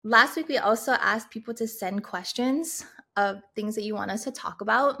Last week, we also asked people to send questions of things that you want us to talk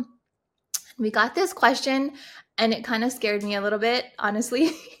about. We got this question and it kind of scared me a little bit, honestly.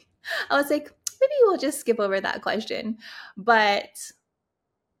 I was like, maybe we'll just skip over that question, but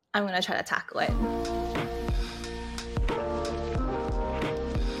I'm going to try to tackle it.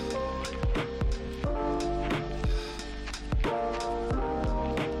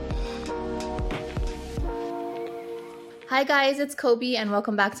 Hi guys, it's Kobe and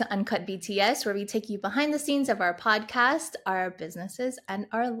welcome back to Uncut BTS, where we take you behind the scenes of our podcast, our businesses, and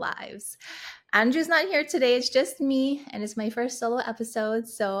our lives. Andrew's not here today, it's just me, and it's my first solo episode,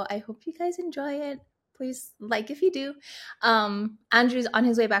 so I hope you guys enjoy it. Please like if you do. Andrew's on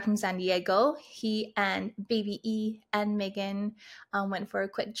his way back from San Diego. He and baby E and Megan went for a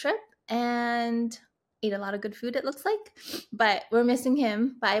quick trip and ate a lot of good food, it looks like, but we're missing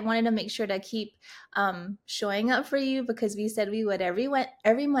him. But I wanted to make sure to keep showing up for you because we said we would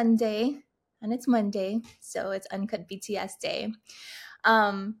every Monday, and it's Monday, so it's Uncut BTS Day.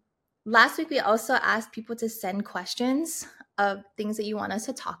 Last week we also asked people to send questions of things that you want us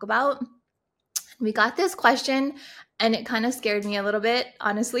to talk about. We got this question and it kind of scared me a little bit,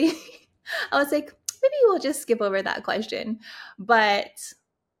 honestly. I was like, maybe we'll just skip over that question, but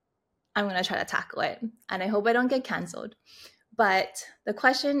I'm going to try to tackle it, and I hope I don't get canceled. But the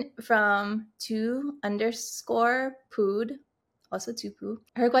question from 2_pood, also 2poo,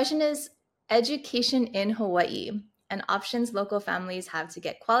 her question is education in Hawaii and options local families have to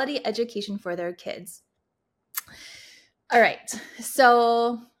get quality education for their kids. All right,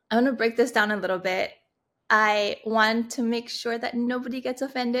 so I'm going to break this down a little bit. I want to make sure that nobody gets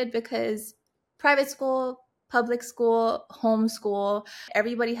offended because private school, public school, homeschool,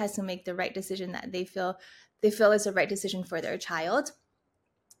 everybody has to make the right decision that they feel is the right decision for their child.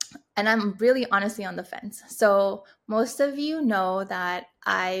 And I'm really honestly on the fence. So most of you know that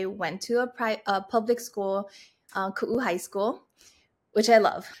I went to a public school, Ku'u High School, which I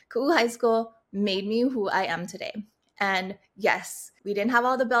love. Ku'u High School made me who I am today. And yes, we didn't have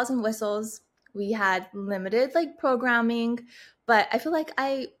all the bells and whistles. We had limited programming, but I feel like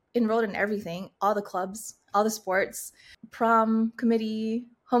I enrolled in everything, all the clubs, all the sports, prom committee,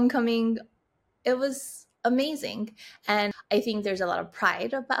 homecoming. It was amazing. And I think there's a lot of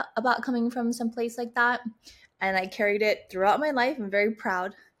pride about coming from some place like that. And I carried it throughout my life. I'm very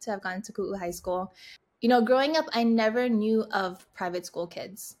proud to have gone to Ku'u High School. You know, growing up, I never knew of private school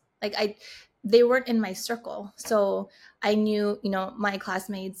kids. They weren't in my circle. So I knew, my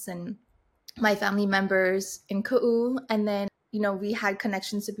classmates and my family members in Ku'u. And then, we had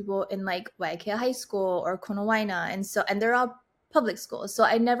connections to people in Waiakea High School or Konawaina. And they're all public schools. So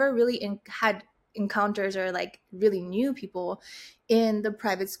I never really had encounters or really knew people in the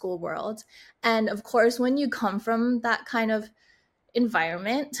private school world. And of course, when you come from that kind of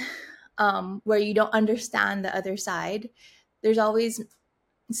environment, where you don't understand the other side, there's always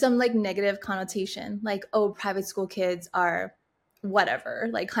some negative connotation, oh, private school kids are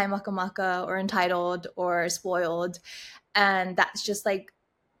whatever, high makamaka or entitled or spoiled. And that's just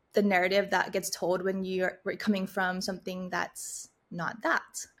the narrative that gets told when you're coming from something that's not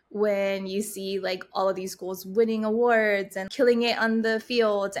that. When you see all of these schools winning awards and killing it on the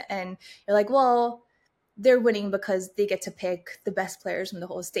field, and you're like, well, they're winning because they get to pick the best players from the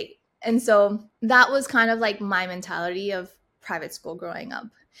whole state. And so that was kind of my mentality of private school growing up.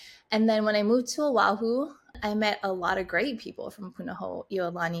 And then when I moved to Oahu, I met a lot of great people from Punahou,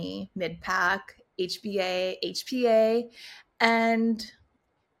 Iolani, Midpac, HBA, HPA, and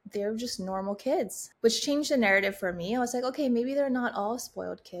they're just normal kids, which changed the narrative for me. I was like, okay, maybe they're not all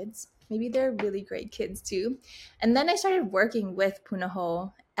spoiled kids. Maybe they're really great kids too. And then I started working with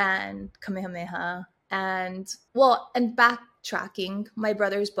Punahou and Kamehameha and backtracking. My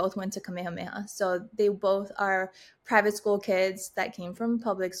brothers both went to Kamehameha. So they both are private school kids that came from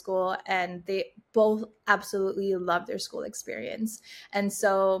public school, and they both absolutely love their school experience. And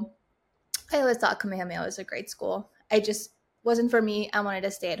so I always thought Kamehameha was a great school. I just wasn't for me. I wanted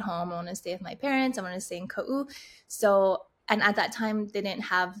to stay at home. I wanted to stay with my parents. I wanted to stay in Ka'u. So, and at that time, they didn't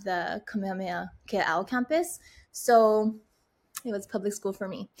have the Kamehameha Ke'au campus. So it was public school for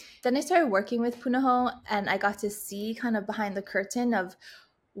me. Then I started working with Punahou, and I got to see kind of behind the curtain of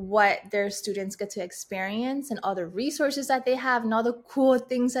what their students get to experience and all the resources that they have and all the cool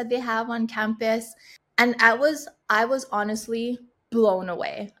things that they have on campus. And I was honestly blown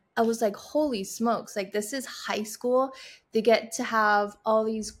away. I was like, holy smokes, this is high school. They get to have all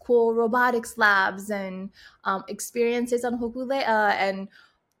these cool robotics labs and experiences on Hokulea and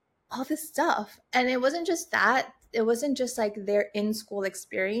all this stuff. And it wasn't just that. It wasn't just their in-school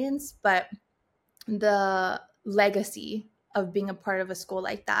experience, but the legacy of being a part of a school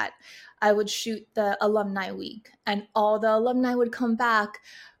like that. I would shoot the alumni week, and all the alumni would come back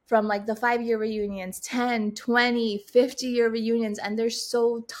from like the 5-year reunions, 10, 20, 50-year reunions, and they're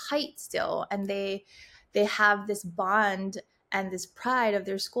so tight still, and they have this bond and this pride of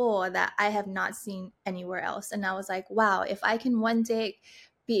their school that I have not seen anywhere else. And I was like, wow, if I can one day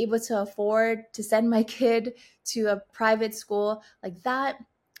be able to afford to send my kid to a private school like that,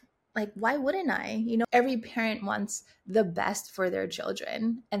 like why wouldn't I? Every parent wants the best for their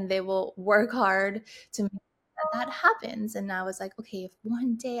children, and they will work hard to make that happens. And I was like, okay, if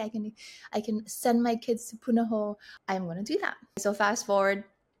one day I can send my kids to Punahou, I'm going to do that. So fast forward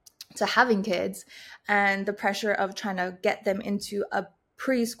to having kids and the pressure of trying to get them into a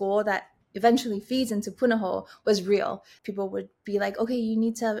preschool that eventually feeds into Punahou was real. People would be like, okay, you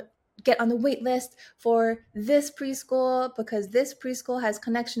need to get on the wait list for this preschool because this preschool has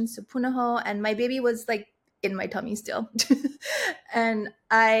connections to Punahou. And my baby was like in my tummy still. And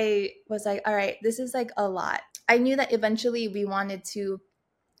I was like, all right, this is like a lot. I knew that eventually we wanted to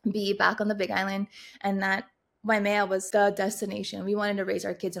be back on the Big Island and that Waimea was the destination. We wanted to raise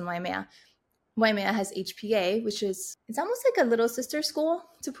our kids in Waimea. Waimea has HPA, which is, it's almost like a little sister school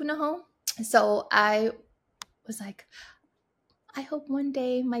to Punahou. So I was like, I hope one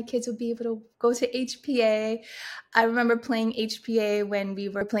day my kids will be able to go to HPA. I remember playing HPA when we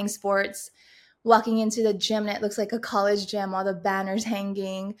were playing sports, walking into the gym and it looks like a college gym, all the banners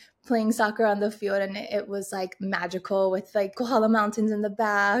hanging, playing soccer on the field, and it was like magical with like Kohala Mountains in the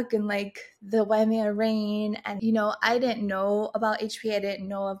back and like the Waimea rain. And I didn't know about HPA. I didn't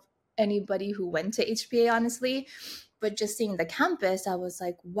know of anybody who went to HPA, honestly, but just seeing the campus, I was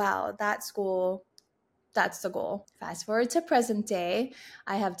like, wow, that school, that's the goal. Fast forward to present day,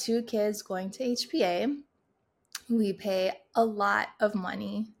 I have 2 kids going to HPA. We pay a lot of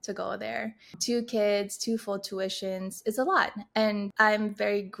money to go there. 2 kids, 2 full tuitions. It's a lot. And I'm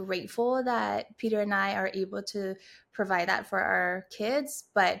very grateful that Peter and I are able to provide that for our kids.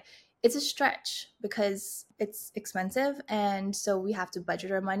 But it's a stretch because it's expensive. And so we have to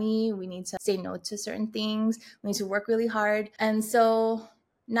budget our money. We need to say no to certain things. We need to work really hard. And so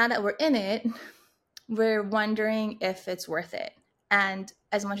now that we're in it, we're wondering if it's worth it. And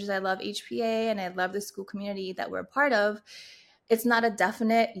as much as I love HPA and I love the school community that we're a part of, it's not a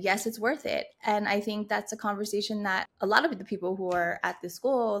definite, yes, it's worth it. And I think that's a conversation that a lot of the people who are at the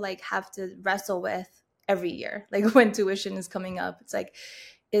school like have to wrestle with every year. Like when tuition is coming up, it's like,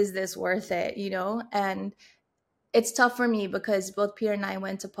 is this worth it? And it's tough for me because both Peter and I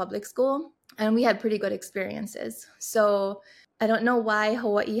went to public school and we had pretty good experiences. So I don't know why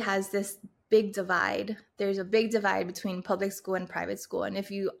Hawaii has this big divide. There's a big divide between public school and private school. And if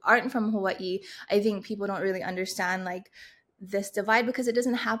you aren't from Hawaii, I think people don't really understand like this divide because it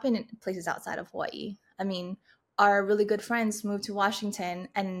doesn't happen in places outside of Hawaii. I mean, our really good friends moved to Washington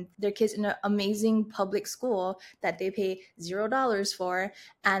and their kids in an amazing public school that they pay $0 for,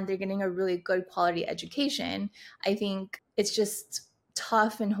 and they're getting a really good quality education. I think it's just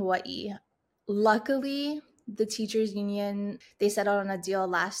tough in Hawaii. Luckily, the teachers union, they settled on a deal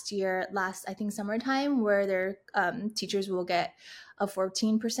last I think summertime, where their teachers will get a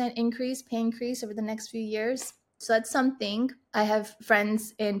 14% pay increase over the next few years. So that's something. I have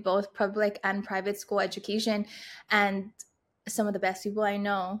friends in both public and private school education and some of the best people I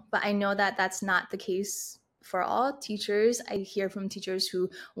know, but I know that that's not the case for all teachers. I hear from teachers who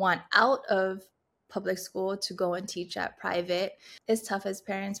want out of public school to go and teach at private. It's tough as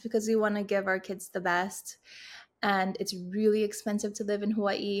parents because we want to give our kids the best, and it's really expensive to live in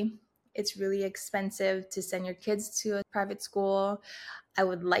Hawaii. It's really expensive to send your kids to a private school. I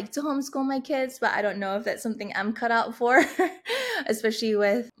would like to homeschool my kids, but I don't know if that's something I'm cut out for, especially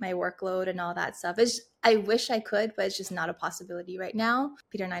with my workload and all that stuff. I wish I could, but it's just not a possibility right now.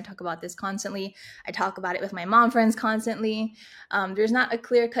 Peter and I talk about this constantly. I talk about it with my mom friends constantly. There's not a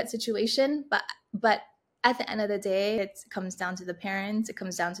clear-cut situation, but at the end of the day, it comes down to the parents. It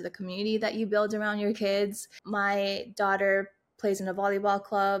comes down to the community that you build around your kids. My daughter plays in a volleyball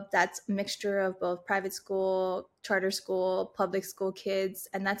club that's a mixture of both private school, charter school, public school kids,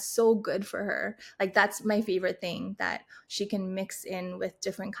 and that's so good for her. Like that's my favorite thing, that she can mix in with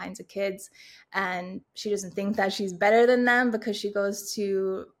different kinds of kids, and she doesn't think that she's better than them because she goes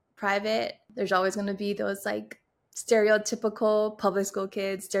to private. There's always going to be those like stereotypical public school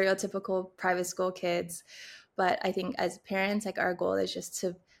kids, stereotypical private school kids. But I think as parents, like our goal is just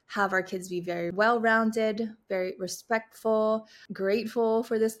to have our kids be very well-rounded, very respectful, grateful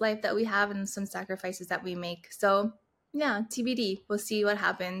for this life that we have and some sacrifices that we make. So yeah, TBD, we'll see what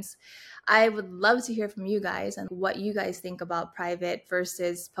happens. I would love to hear from you guys and what you guys think about private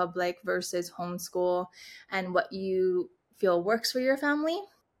versus public versus homeschool, and what you feel works for your family.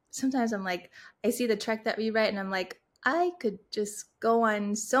 Sometimes I'm like, I see the trek that we write and I'm like, I could just go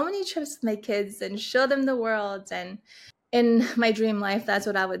on so many trips with my kids and show them the world. And in my dream life, that's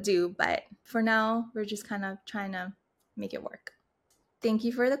what I would do. But for now, we're just kind of trying to make it work. Thank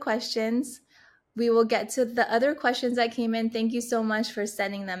you for the questions. We will get to the other questions that came in. Thank you so much for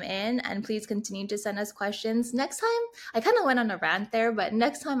sending them in. And please continue to send us questions. Next time, I kind of went on a rant there, but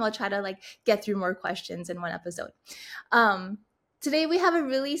next time I'll try to like get through more questions in one episode. Um, Today we have a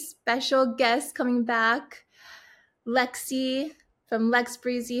really special guest coming back, Lexi from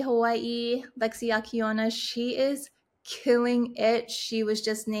LexBreezy, Hawaii. Lexi Akiona. She is killing it. She was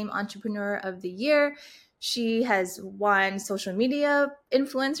just named Entrepreneur of the Year. She has won Social Media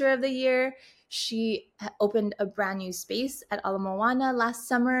Influencer of the Year. She opened a brand new space at Ala Moana last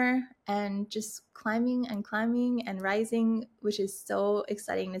summer and just climbing and climbing and rising, which is so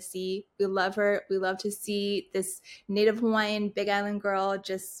exciting to see. We love her. We love to see this Native Hawaiian Big Island girl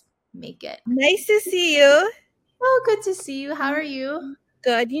just make it. Nice to see you. Oh, good to see you. How are you?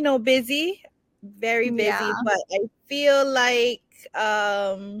 Good. Busy, very Yeah. busy, but I feel like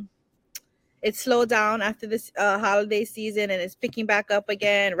it slowed down after this holiday season and it's picking back up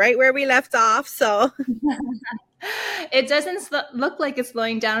again right where we left off. So It doesn't look like it's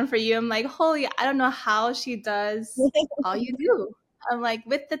slowing down for you. I'm like, holy, I don't know how she does all you do. I'm like,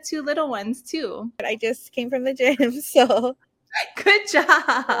 with the two little ones too. I just came from the gym, so Good job.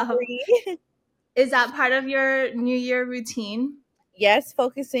 sorry. Is that part of your New Year routine? Yes,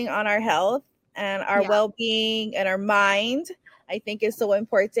 focusing on our health and our Yeah. well-being and our mind, I think is so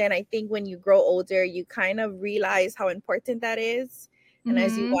important. I think when you grow older, you kind of realize how important that is. And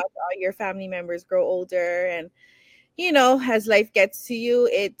as you Mm-hmm. watch all your family members grow older and as life gets to you,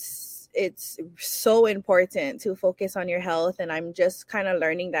 it's so important to focus on your health, and I'm just kind of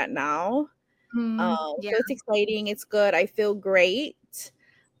learning that now. Yeah. So it's exciting, it's good, I feel great.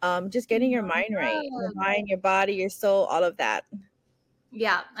 Just getting your mind right, your Yeah. mind, your body, your soul, all of that.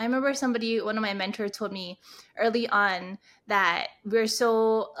 Yeah, I remember one of my mentors told me early on that we're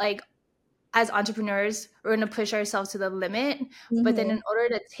so like as entrepreneurs, we're going to push ourselves to the limit. But then Hmm. in order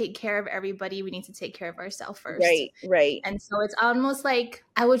to take care of everybody, we need to take care of ourselves first. Right. And so it's almost like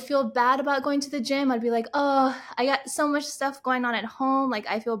I would feel bad about going to the gym. I'd be like, oh, I got so much stuff going on at home. Like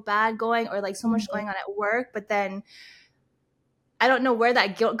I feel bad going, or like so much Mhm. going on at work. But then I don't know where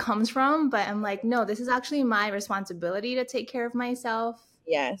that guilt comes from. But I'm like, no, this is actually my responsibility to take care of myself.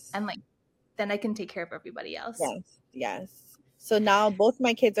 Yes. And like, then I can take care of everybody else. Yes. So now both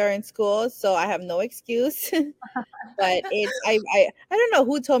my kids are in school, so I have no excuse. But I don't know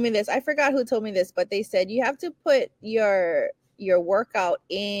who told me this. I forgot who told me this, but they said you have to put your workout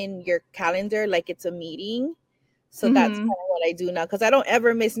in your calendar like it's a meeting. So that's Mm-hmm. kind of what I do now because I don't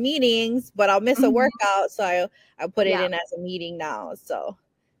ever miss meetings, but I'll miss a Mm-hmm. workout, so I put it Yeah. in as a meeting now. So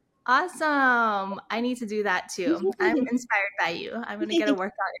Awesome. I need to do that too. I'm inspired by you. I'm going to get a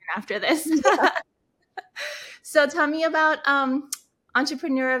workout in after this. So tell me about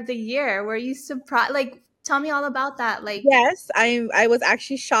Entrepreneur of the Year. Were you surprised? Like, tell me all about that. Like, yes, I was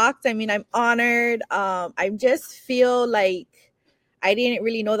actually shocked. I mean, I'm honored. I just feel like I didn't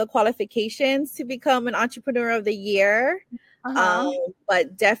really know the qualifications to become an entrepreneur of the year. Um, uh-huh.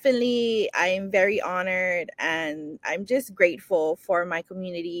 but definitely I'm very honored and I'm just grateful for my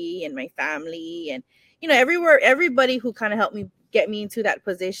community and my family and everybody who kind of helped me get me into that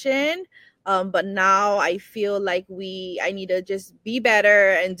position. But now I feel like I need to just be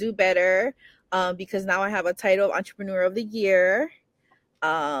better and do better, because now I have a title of Entrepreneur of the Year.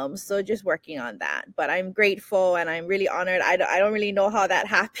 So just working on that. But I'm grateful and I'm really honored. I don't really know how that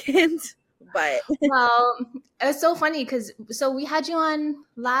happened, but Well, it's so funny because we had you on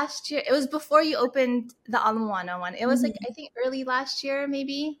last year. It was before you opened the Alamoana one. It was like Mhm. I think early last year,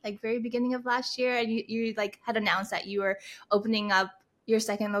 maybe like very beginning of last year, and you like had announced that you were opening up your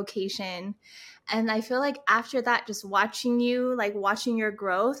second location. And I feel like after that, just watching you, like watching your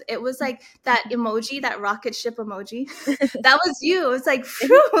growth, it was like that emoji, that rocket ship emoji. That was you. It's like,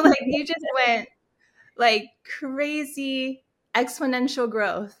 phew, like you just went like crazy exponential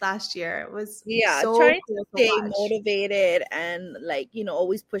growth last year. It was Yeah, so trying to cool to stay watch. motivated and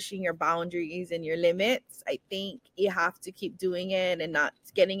always pushing your boundaries and your limits. I think you have to keep doing it and not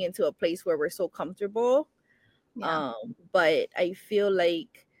getting into a place where we're so comfortable. Yeah. But I feel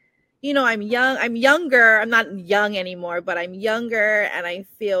like I'm younger. I'm not young anymore, but I'm younger and I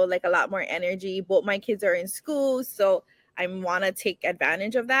feel like a lot more energy. Both my kids are in school, so I want to take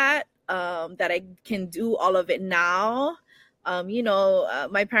advantage of that. That I can do all of it now.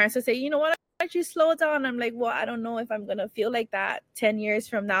 My parents would say, why don't you slow down? I'm like, well, I don't know if I'm gonna feel like that 10 years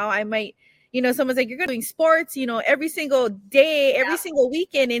from now. I might, someone's like, you're going to doing sports, every single day, every single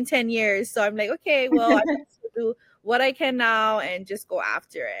weekend in 10 years. So I'm like, okay, well, I might as well do what I can now and just go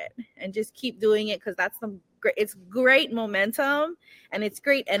after it and just keep doing it, because that's some great, it's great momentum and it's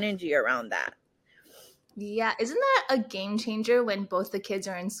great energy around that. Yeah, isn't that a game changer when both the kids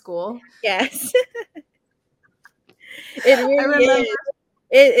are in school? Yes, it I really remember, is.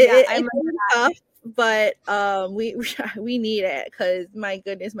 yeah, I It's remember really tough, but we need it, because my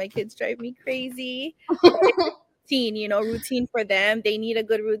goodness, my kids drive me crazy. that. Routine, routine for them. They need a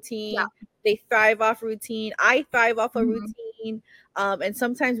good Yeah. routine. They thrive off routine. I thrive off a Mhm. routine. And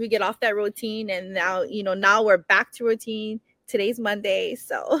sometimes we get off that routine, and now we're back to routine. Today's Monday,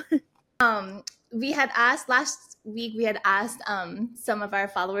 so um we had asked last week, we had asked some of our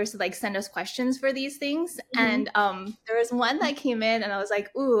followers to like send us questions for these things, Mhm, and there was one that came in and I was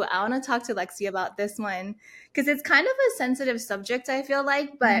like, ooh, I want to talk to Lexi about this one because it's kind of a sensitive subject, I feel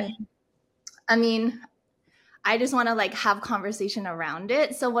like, but mhm, I mean, I just want to like have conversation around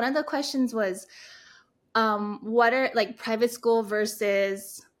it. So one of the questions was, what are like private school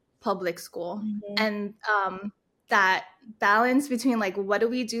versus public school, mhm, and that balance between like what do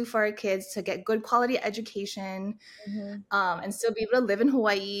we do for our kids to get good quality education, mhm, and still be able to live in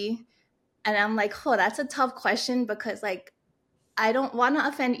Hawaii. And I'm like, oh, that's a tough question because like I don't want to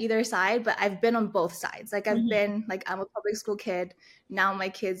offend either side, but I've been on both sides. Like I've mhm. been like, I'm a public school kid. Now my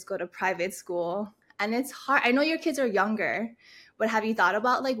kids go to private school. And it's hard. I know your kids are younger, but have you thought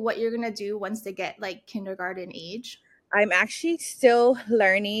about like what you're gonna do once they get like kindergarten age? I'm actually still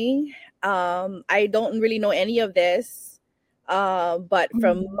learning. I don't really know any of this. But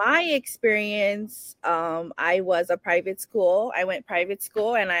from Mhm. my experience, I was a private school. I went private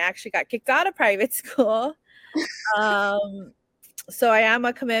school, and I actually got kicked out of private school. Um, so I am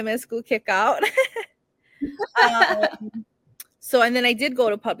a commitment school kick out. So, and then I did go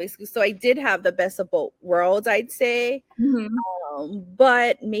to public school. So I did have the best of both worlds, I'd say. Mhm.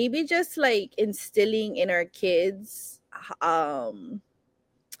 But maybe just like instilling in our kids, um,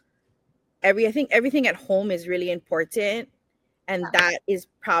 I think everything at home is really important. And Yeah. that is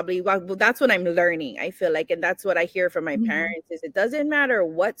probably well, that's what I'm learning, I feel like, and that's what I hear from my Mhm. parents is it doesn't matter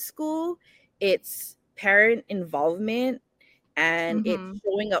what school, it's parent involvement, and it's Mhm.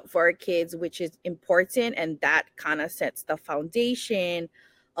 showing up for our kids, which is important, and that kind of sets the foundation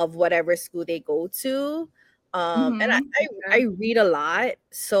of whatever school they go to. And Mhm. For I sure. read a lot,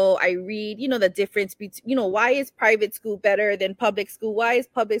 so I read, the difference between, why is private school better than public school, why is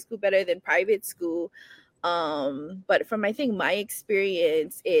public school better than private school. But from, I think, my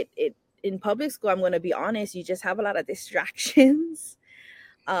experience, it in public school, I'm going to be honest, you just have a lot of distractions.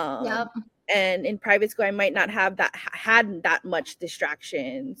 um Yep. and in private school, I might not have had that much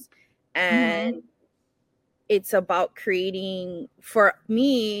distractions. And Mhm. it's about creating, for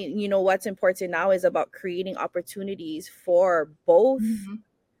me, what's important now is about creating opportunities for Mhm.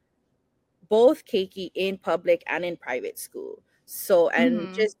 both keiki in public and in private school. So, and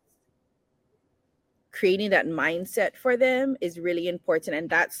Mhm. just creating that mindset for them is really important, and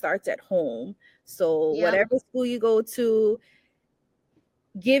that starts at home. So Yep. whatever school you go to,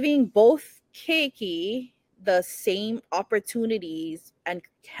 giving both keiki the same opportunities and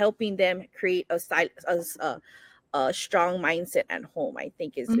helping them create a strong mindset at home, I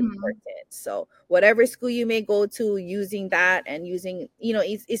think, is Mhm. important. So whatever school you may go to, using that, and using,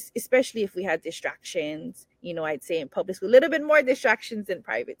 it's especially if we had distractions, I'd say in public school a little bit more distractions than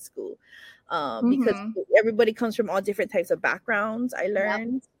private school, because Mhm. everybody comes from all different types of backgrounds, I Yep.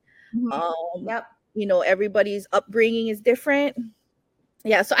 learned. Mhm. um Yep. Everybody's upbringing is different.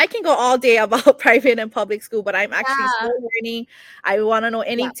 Yeah, so I can go all day about private and public school, but I'm actually Yeah. still learning. I want to know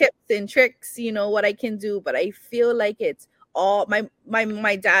any Yeah. tips and tricks, what I can do, but I feel like it's all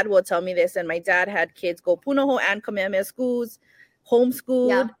my dad will tell me this, and my dad had kids go Punaho and Kamehameha schools,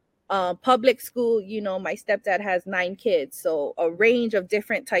 homeschooled, Yeah. public school. My stepdad has 9 kids, so a range of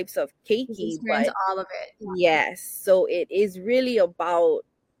different types of He's keiki, experienced but all of it. yes, so it is really about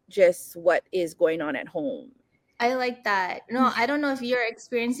just what is going on at home. I like that. No, I don't know if you're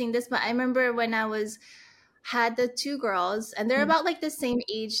experiencing this, but I remember when I was had the two girls, and they're about like the same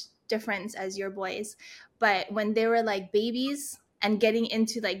age difference as your boys. But when they were like babies and getting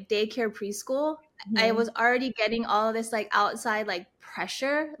into like daycare preschool, I Mhm, was already getting all of this like outside like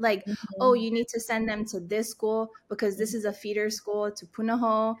pressure, like, oh, mhm, you need to send them to this school because this mhm. is a feeder school to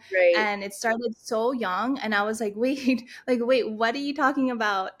Punaho. Right. And it started so young. And I was like, wait, like, wait, what are you talking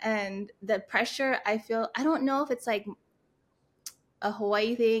about? And the pressure I feel, I don't know if it's like a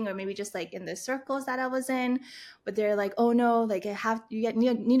Hawaii thing or maybe just like in the circles that I was in, but they're like, oh no, like I have you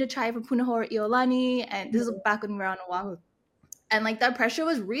need to try for Punahou or Iolani, and this is back when we were on Oahu. And like that pressure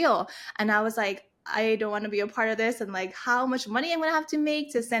was real. And I was like, I don't want to be a part of this. And like how much money I'm going to have to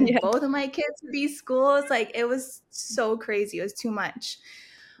make to send Yeah. both of my kids to these schools. Like it was so crazy. It was too much.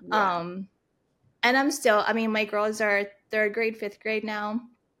 Yeah. And I'm still, I mean, my girls are third grade, fifth grade now.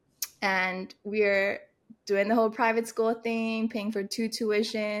 And we're doing the whole private school thing, paying for 2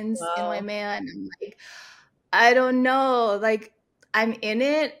 tuitions in Wow. Waimea. And I'm like, I don't know. Like I'm in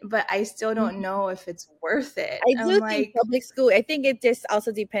it, but I still don't know if it's worth it. I I'm do think like, public school, I think it just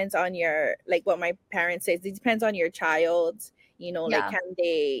also depends on your, like what my parents say, it depends on your child's, like yeah. can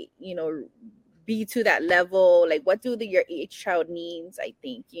they, be to that level? Like what do your each child needs, I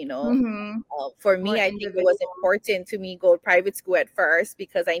think, Mm-hmm. for More me, I think it individual. was important to me go private school at first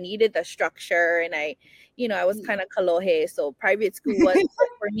because I needed the structure and I was kind of kalohe. So private school was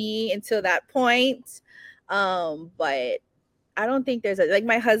for me until that point. But I don't think there's like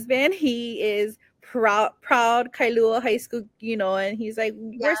my husband, he is proud Kailua High School, and he's like,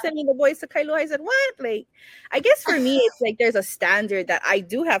 Yeah. we're sending the boys to Kailua. I said, what? Like, I guess for me, it's like there's a standard that I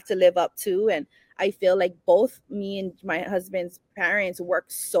do have to live up to. And I feel like both me and my husband's parents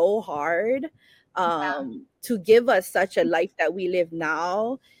worked so hard Yeah. to give us such a life that we live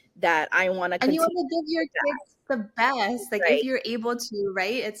now that I want to And you want continue to give your that, kids the best, like if right? you're able to,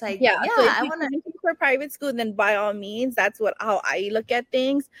 right? It's like, Yeah, yeah, so if I you want to. can pay for private school, then by all means, that's how I look at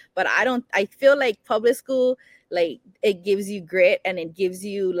things. But I feel like public school, like it gives you grit and it gives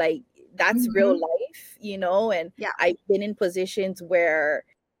you like that's real Mhm. life, and Yeah. I've been in positions where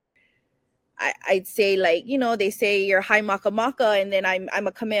I'd say like, they say you're high maka maka, and then I'm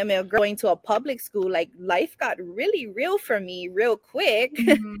a Kamehameha girl going to a public school. Like life got really real for me real quick.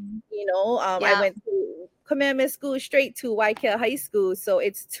 Mhm. I Yeah. went to Kamehameha School straight to Waikea High School. So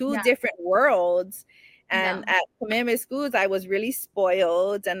it's two Yeah. different worlds. And Yeah. at Kamehameha Schools, I was really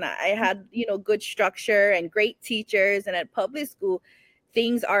spoiled and I had, good structure and great teachers. And at public school,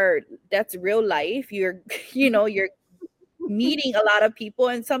 that's real life. You're, you're meeting a lot of people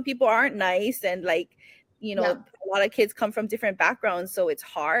and some people aren't nice and like Yeah. a lot of kids come from different backgrounds, so it's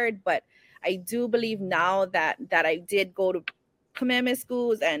hard. But I do believe now that I did go to Kamehameha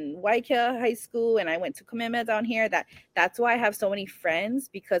schools and Waikea High School and I went to Kamehameha down here, that's why I have so many friends,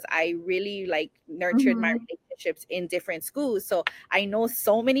 because I really like nurtured my Mhm. relationships in different schools. So I know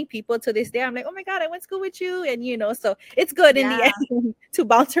so many people to this day. I'm like, oh my god, I went to school with you. And so it's good in the Yeah. end to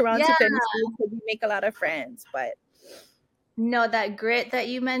bounce around Yeah. to different schools because you make a lot of friends. But No, that grit that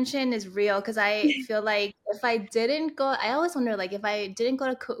you mentioned is real because I feel like if I didn't go, I always wonder like if I didn't go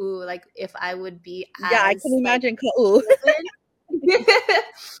to KU, like if I would be yeah, I can as like imagine Ka'u. driven.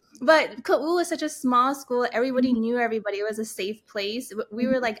 But KU was such a small school. Everybody knew everybody. It was a safe place. We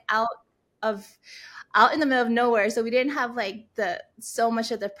were like of out in the middle of nowhere, so we didn't have like the so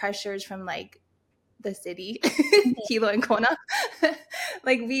much of the pressures from like the city, Hilo and Kona.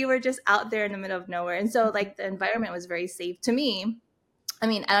 Like we were just out there in the middle of nowhere, and so like the environment was very safe to me. I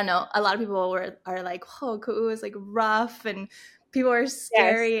mean, I don't know. A lot of people are like, "Oh, Kuu is like rough," and people are Yes,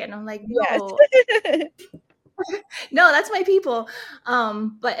 scary, and I'm like, yes. "No, no, that's my people."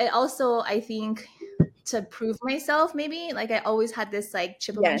 But it also, I think, to prove myself, maybe like I always had this like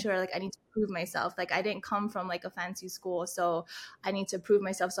chip on my Yes, shoulder, like I need to prove myself. Like I didn't come from like a fancy school, so I need to prove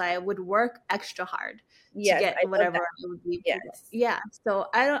myself. So I would work extra hard to yes, get I love whatever that. I would be. Yes, Yeah. So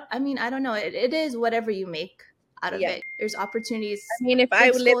I don't. I mean, I don't know. It is whatever you make out of yes. it. There's I opportunities, mean, if I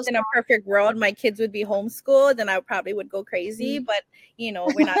big lived schools, in a perfect world, my kids would be homeschooled and I probably would go crazy. small. But,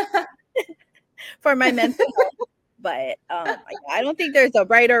 we're not for my mental health. But I don't think there's a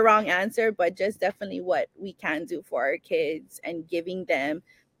right or wrong answer, but just definitely what we can do for our kids and giving them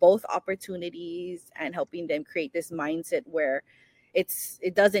both opportunities and helping them create this mindset where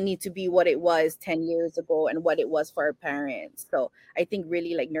it doesn't need to be what it was 10 years ago and what it was for our parents. So I think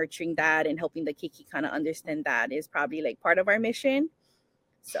really like nurturing that and helping the kiki kind of understand that is probably like part of our mission.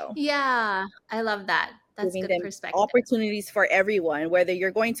 So Yeah, I love that. That's giving good them perspective. opportunities for everyone, whether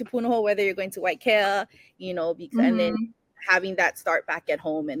you're going to Punahou, whether you're going to Waikea, because, and then Hmm. having that start back at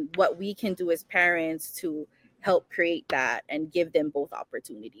home and what we can do as parents to help create that and give them both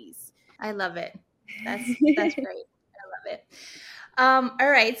opportunities. I love it. That's great. I love it. All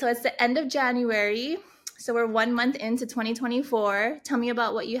right, so it's the end of January. So we're 1 month into 2024. Tell me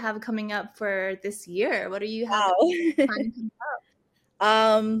about what you have coming up for this year. What do you have Wow. planned?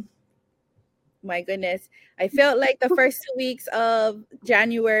 um my goodness, I felt like the first 2 weeks of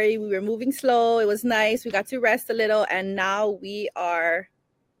January we were moving slow. It was nice, we got to rest a little, and now we are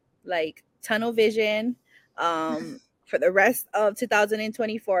like tunnel vision, for the rest of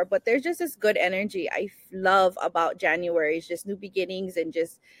 2024. But there's just this good energy I love about January. It's just new beginnings and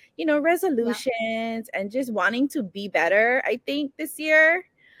just, Yeah. resolutions and just wanting to be better, I think, this year.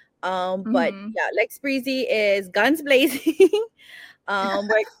 But Hmm. yeah, LexBreezy is guns blazing.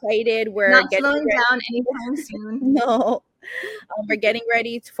 We're excited. We're Not getting slowing down ready. anytime soon. No, we're getting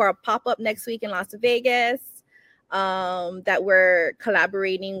ready for a pop up next week in Las Vegas. That we're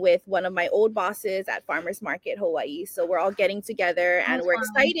collaborating with one of my old bosses at Farmers Market Hawaii. So we're all getting together Oh, and we're fun.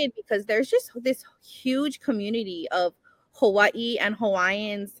 excited because there's just this huge community of Hawaii and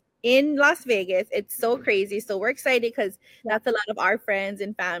Hawaiians in Las Vegas. It's so crazy. So we're excited because Yeah. that's a lot of our friends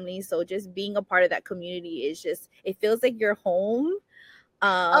and family. So just being a part of that community is just, it feels like you're home.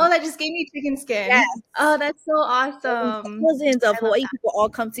 Oh, Um, that just gave me chicken skin. yes, Oh, that's so awesome. thousands of I love Hawaii that. people all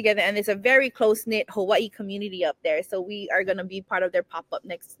come together, and it's a very close knit Hawaii community up there. So we are gonna be part of their pop up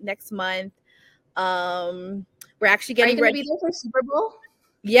next month. Um, we're actually Are you getting going to ready. be there for Super Bowl?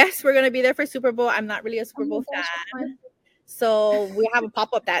 Yes, we're gonna be there for Super Bowl. I'm not really a Oh Super my Bowl gosh, how fan, fun. so we have a pop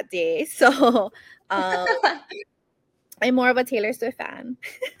up that day. So um, I'm more of a Taylor Swift fan.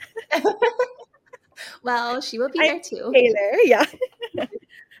 Well, she will be I'm there too. Taylor, yeah.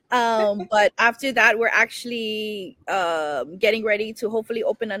 But after that, we're actually getting ready to hopefully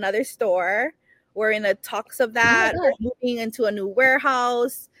open another store. We're in the talks of Oh my that. gosh. We're moving into a new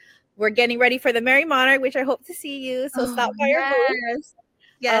warehouse. We're getting ready for the Merry Monarch, which I hope to see you. So Oh, stop by our booth. yes.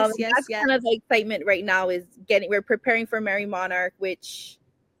 Yes, yes, That's yes. kind of the excitement right now is we're preparing for Merry Monarch, which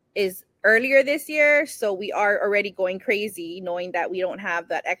is earlier this year. So we are already going crazy knowing that we don't have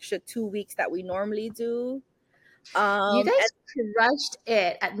that extra 2 weeks that we normally do. You And guys crushed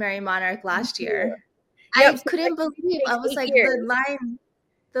it at Merry Monarch thank last you. year. Yep. I So couldn't believe. takes I was 8 like years.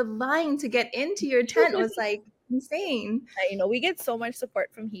 the line to get into your tent was like insane. We get so much support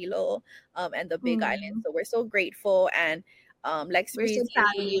from Hilo and the Big Island. Mm, So we're so grateful. And Lex we're so proud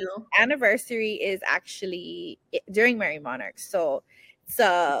of Breezy you. anniversary is actually during Merry Monarch. So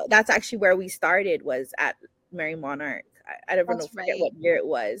that's actually where we started was at Merry Monarch. I don't know, That's forget right. what year it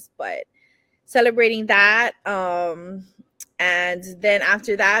was, but celebrating that. And then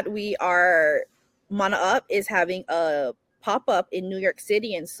after that, we are Mana Up is having a pop up in New York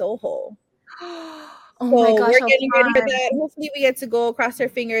City in Soho. Oh my So gosh, we're how getting ready for fun. that. Hopefully, we get to go. Cross our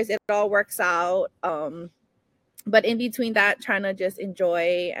fingers, it all works out. But in between that, trying to just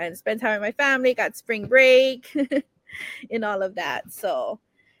enjoy and spend time with my family. Got spring break and all of that. So,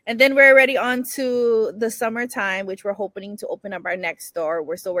 and then we're already on to the summertime, which we're hoping to open up our next store.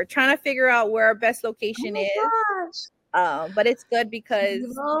 We're trying to figure out where our best Oh location my is. gosh. But it's good because they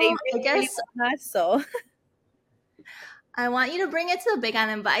Well, I really, really guess want us. So I want you to bring it to the Big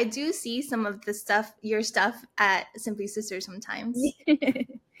Island, but I do see some of the stuff, your stuff at Simply Sister sometimes.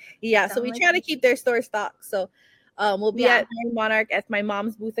 yeah, So so I'm we like, try to keep their store stocked. So we'll be yeah, at Monarch at my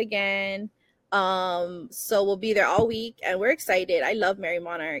mom's booth again. So we'll be there all week and we're excited. I love Mary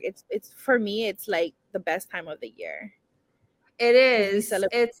Monarch. It's for me, it's like the best time of the year it because we is.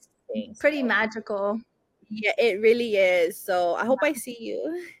 celebrate It's things. pretty So magical. yeah, it really is. So I hope I see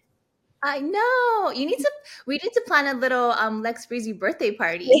you. I know. We need to plan a little Lex Breezy birthday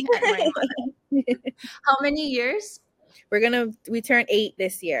party at Mary. How many years? We turn 8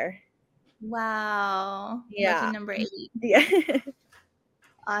 this year. Wow. Lucky Yeah. number 8. Yeah.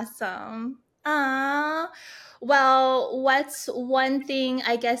 Awesome. Well, what's one thing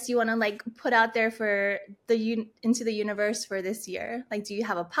I guess you want to like put out there for into the universe for this year? Like, do you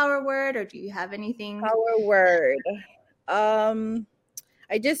have a power word or do you have anything? Power word. Um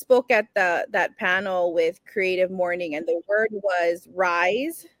I just spoke at that panel with Creative Morning and the word was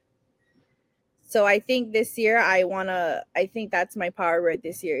rise. So I think this year I think that's my power word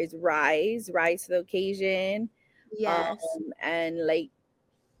this year is rise to the occasion. Yes, And like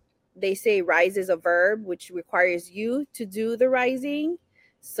they say rise is a verb which requires you to do the rising.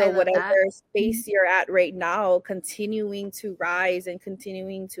 So I love whatever that. Mhm. space you're at right now, continuing to rise and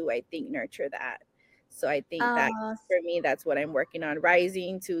continuing to I think nurture that. So I think that Uh, for me that's what I'm working on,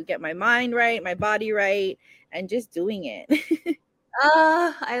 rising to get my mind right, my body right, and just doing it.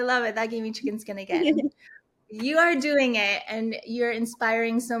 I love it. That gave me chicken skin again. You are doing it and you're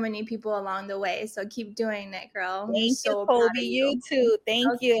inspiring so many people along the way. So keep doing it, girl. I'm Thank you, so proud Colby. of You you. too. Thank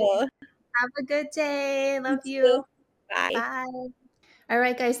Okay. you. Have a good day. You Love too. you. Bye. Bye. All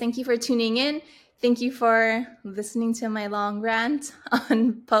right, guys, thank you for tuning in. Thank you for listening to my long rant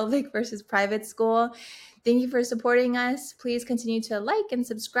on public versus private school. Thank you for supporting us. Please continue to like and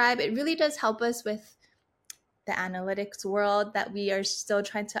subscribe. It really does help us with the analytics world that we are still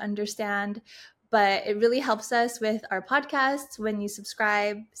trying to understand. but it really helps us with our podcast when you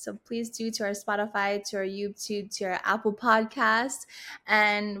subscribe. So please do, to our Spotify, to our YouTube, to our Apple Podcast.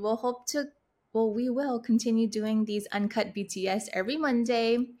 And we will continue doing these uncut BTS every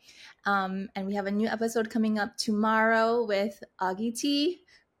Monday. And we have a new episode coming up tomorrow with Augie T.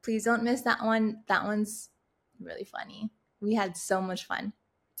 Please don't miss that one. That one's really funny. We had so much fun.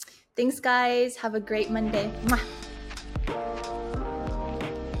 Thanks, guys. Have a great Monday. Mwah.